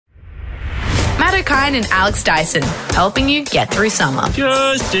Matt O'Kine and Alex Dyson, helping you get through summer.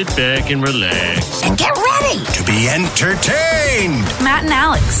 Just sit back and relax. And get ready to be entertained. Matt and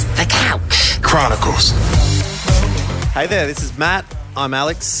Alex, The Couch Chronicles. Hey there, this is Matt. I'm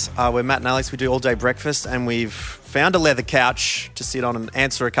Alex. We're Matt and Alex. We do all day breakfast and we've found a leather couch to sit on and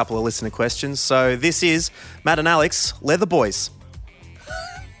answer a couple of listener questions. So this is Matt and Alex, Leather Boys.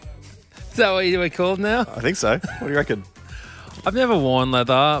 Is that what we're called now? I think so. What do you reckon? I've never worn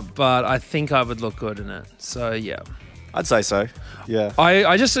leather, but I think I would look good in it. So, yeah. I'd say so, yeah.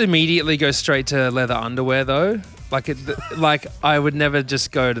 I just immediately go straight to leather underwear, though. Like I would never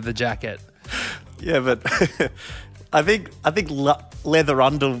just go to the jacket. Yeah, but I think leather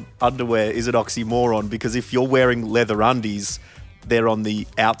underwear is an oxymoron because if you're wearing leather undies, they're on the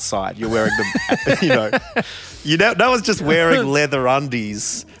outside. You're wearing them, no one's just wearing leather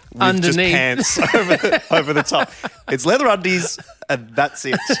undies with underneath. just pants over the top. It's leather undies and that's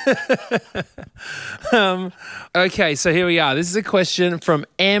it. Okay, so here we are. This is a question from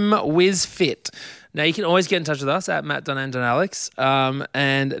M. Wizfit. Now, you can always get in touch with us at Matt.and.Alex.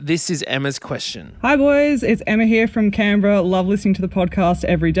 And this is Emma's question. Hi, boys. It's Emma here from Canberra. Love listening to the podcast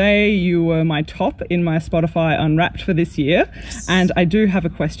every day. You were my top in my Spotify Unwrapped for this year. Yes. And I do have a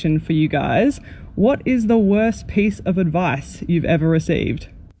question for you guys. What is the worst piece of advice you've ever received?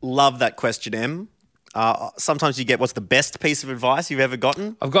 Love that question, Em. Sometimes you get what's the best piece of advice you've ever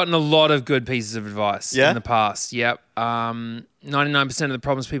gotten? I've gotten a lot of good pieces of advice in the past. Yep. 99% of the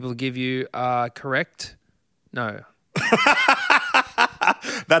problems people give you are correct. No.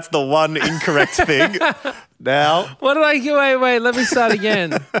 That's the one incorrect thing. Now. What did I give? Wait, let me start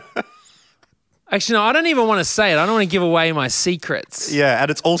again. Actually, no, I don't even want to say it. I don't want to give away my secrets. Yeah, and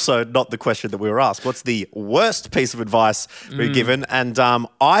it's also not the question that we were asked. What's the worst piece of advice we've given? And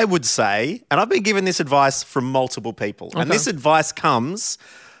I would say, and I've been given this advice from multiple people, and this advice comes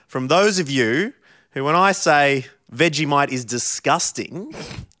from those of you who, when I say Vegemite is disgusting,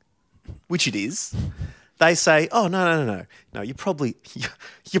 which it is, they say, oh, no, you're probably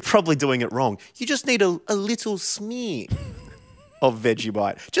doing it wrong. You just need a little smear of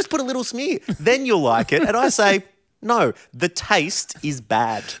Vegemite. Just put a little smear. Then you'll like it. And I say, no, the taste is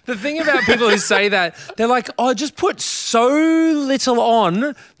bad. The thing about people who say that, they're like, oh, just put so little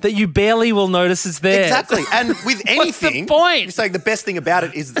on that you barely will notice it's there. Exactly. And with anything, what's the point? You're saying the best thing about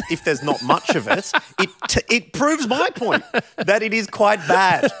it is if there's not much of it, it proves my point that it is quite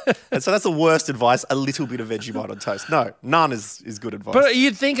bad. And so that's the worst advice, a little bit of Vegemite on toast. No, none is good advice. But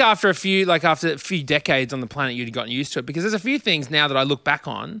you'd think after a few decades on the planet, you'd gotten used to it because there's a few things now that I look back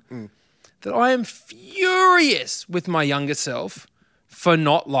on that I am furious with my younger self for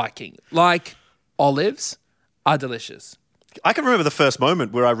not liking. Like, olives are delicious. I can remember the first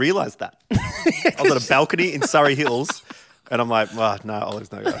moment where I realised that. I was at a balcony in Surrey Hills and I'm like, oh, no,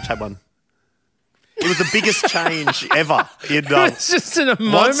 olives, no, I've had one. It was the biggest change ever. It's just in a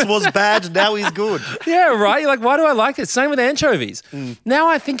moment. Once was bad, now he's good. Yeah, right? You're like, why do I like it? Same with anchovies. Now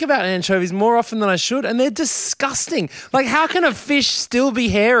I think about anchovies more often than I should, and they're disgusting. Like, how can a fish still be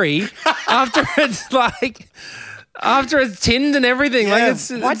hairy after it's tinned and everything? Yeah,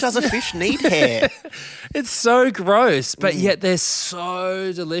 like, why does a fish need hair? It's so gross, but yet they're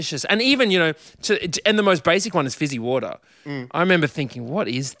so delicious. And even, and the most basic one is fizzy water. I remember thinking, what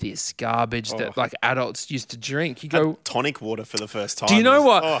is this garbage that like adults used to drink? You go tonic water for the first time. Do you know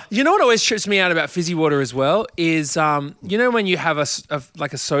what? Oh. You know what always trips me out about fizzy water as well is, when you have a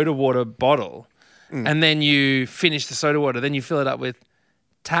soda water bottle and then you finish the soda water, then you fill it up with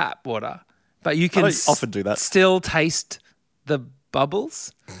tap water, but you can often do that. Still taste the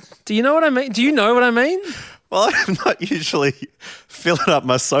bubbles. Do you know what I mean? Do you know what I mean? Well, I'm not usually filling up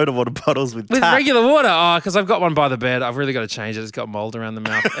my soda water bottles with tap. Regular water. Oh, because I've got one by the bed. I've really got to change it. It's got mold around the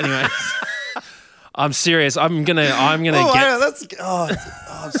mouth. Anyways, I'm serious. I'm gonna get.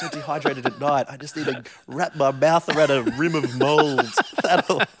 I'm so dehydrated at night. I just need to wrap my mouth around a rim of mold.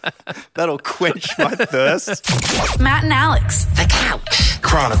 That'll quench my thirst. Matt and Alex, The Couch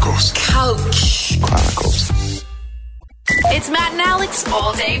Chronicles. It's Matt and Alex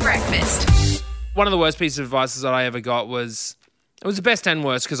all day breakfast. One of the worst pieces of advice that I ever got was, it was the best and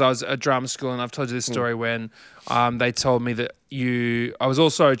worst because I was at drama school and I've told you this story when they told me that I was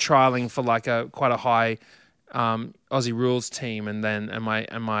also trialing for like quite a high Aussie Rules team and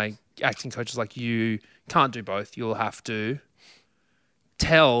my acting coach was like, you can't do both. You'll have to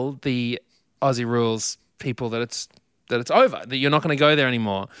tell the Aussie Rules people that it's over, that you're not going to go there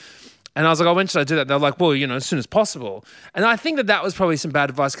anymore. And I was like, oh, when should I do that? They're like, well, as soon as possible. And I think that was probably some bad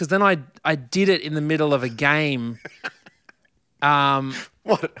advice because then I did it in the middle of a game.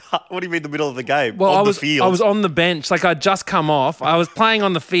 What do you mean the middle of the game? Well, the field? I was on the bench. Like I'd just come off. I was playing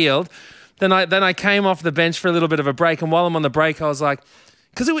on the field. then I came off the bench for a little bit of a break, and while I'm on the break, I was like,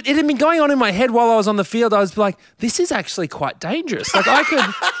 because it had been going on in my head while I was on the field, I was like, this is actually quite dangerous. Like I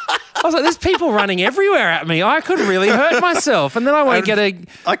was like, there's people running everywhere at me. I could really hurt myself, and then I won't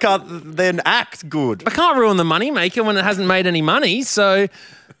I can't then act good. I can't ruin the money maker when it hasn't made any money. So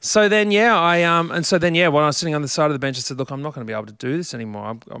then when I was sitting on the side of the bench, I said, look, I'm not going to be able to do this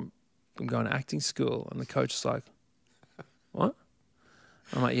anymore. I'm going to acting school, and the coach is like, what?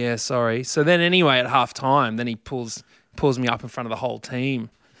 I'm like, yeah, sorry. So then anyway, at half time, then he pulls me up in front of the whole team,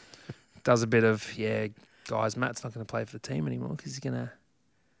 does a bit of, yeah, guys, Matt's not going to play for the team anymore because he's going to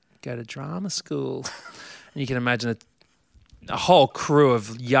go to drama school. And you can imagine a whole crew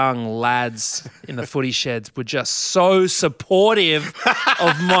of young lads in the footy sheds were just so supportive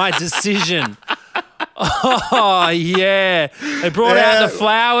of my decision. Oh, yeah. They brought out the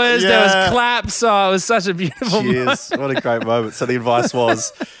flowers. There was claps. Oh, it was such a beautiful moment. What a great moment. So the advice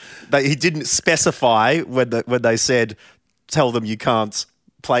was that he didn't specify when they said, tell them you can't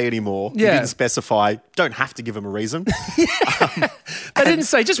play anymore. Yeah. He didn't specify. Don't have to give them a reason. They didn't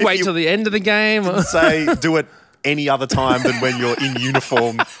say, just wait till the end of the game. Say, do it any other time than when you're in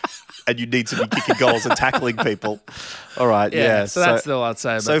uniform and you need to be kicking goals and tackling people. All right, yeah. So that's all I'd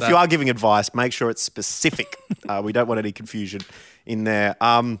say about that. So if you are giving advice, make sure it's specific. We don't want any confusion in there.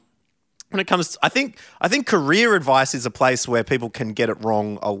 When it comes to, I think career advice is a place where people can get it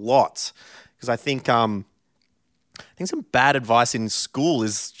wrong a lot. Because I think some bad advice in school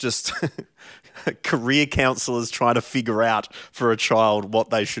is just career counsellors trying to figure out for a child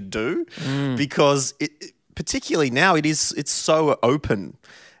what they should do. Because particularly now it's so open.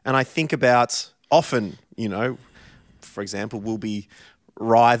 And I think about often, for example, we'll be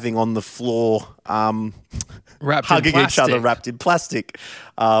writhing on the floor, hugging each other wrapped in plastic.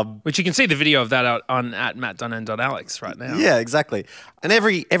 Which you can see the video of that out on at mattdunn.alex right now. Yeah, exactly. And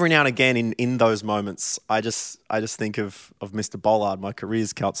every now and again in those moments, I just think of Mr. Bollard, my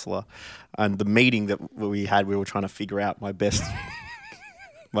careers counsellor, and the meeting that we had. We were trying to figure out my best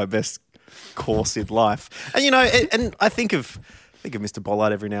course in life. And and I think of Mr.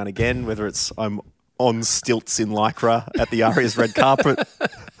 Bollard every now and again, whether it's I'm on stilts in Lycra at the Aria's red carpet.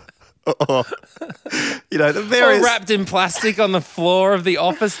 Or, the various... Or wrapped in plastic on the floor of the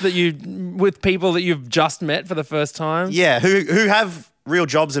office with people that you've just met for the first time. Yeah, who have real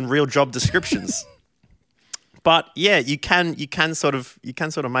jobs and real job descriptions. But yeah, you can sort of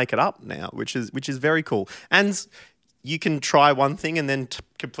make it up now, which is very cool. And you can try one thing and then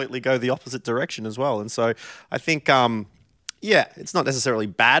completely go the opposite direction as well. And so I think it's not necessarily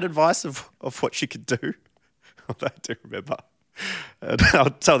bad advice of what you could do. Although I do remember. And I'll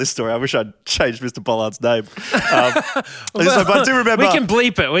tell this story. I wish I'd changed Mr. Bollard's name. But I do remember. We can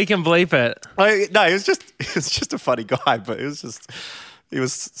bleep it. No, it was just a funny guy. But he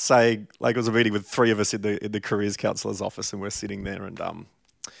was saying, like, it was a meeting with three of us in the careers counsellor's office, and we're sitting there, and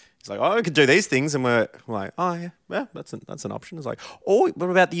he's like, oh, we could do these things, and we're like, oh yeah, that's an option. It's like, oh, what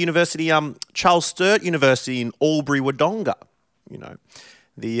about the university, Charles Sturt University in Albury Wodonga?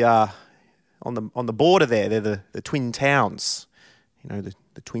 The on the border there, they're the twin towns, the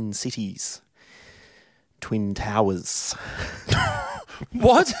twin cities, twin towers.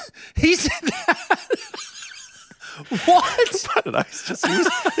 What? He said that? What? I don't know.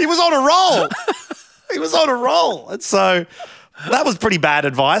 He was on a roll. He was on a roll, and so that was pretty bad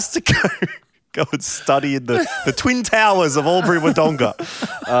advice to go and study in the twin towers of Albury Wodonga.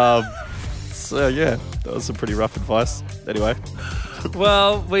 So yeah, that was some pretty rough advice. Anyway.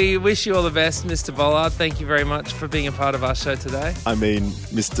 Well, we wish you all the best, Mr. Bollard. Thank you very much for being a part of our show today. I mean,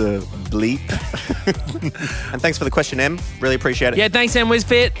 Mr. Bleep. And thanks for the question, Em. Really appreciate it. Yeah, thanks, Em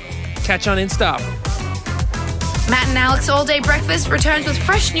Wizpit. Catch you on Insta. Matt and Alex All Day Breakfast returns with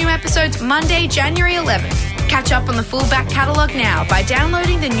fresh new episodes Monday, January 11th. Catch up on the full back catalogue now by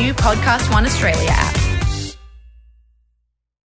downloading the new Podcast One Australia app.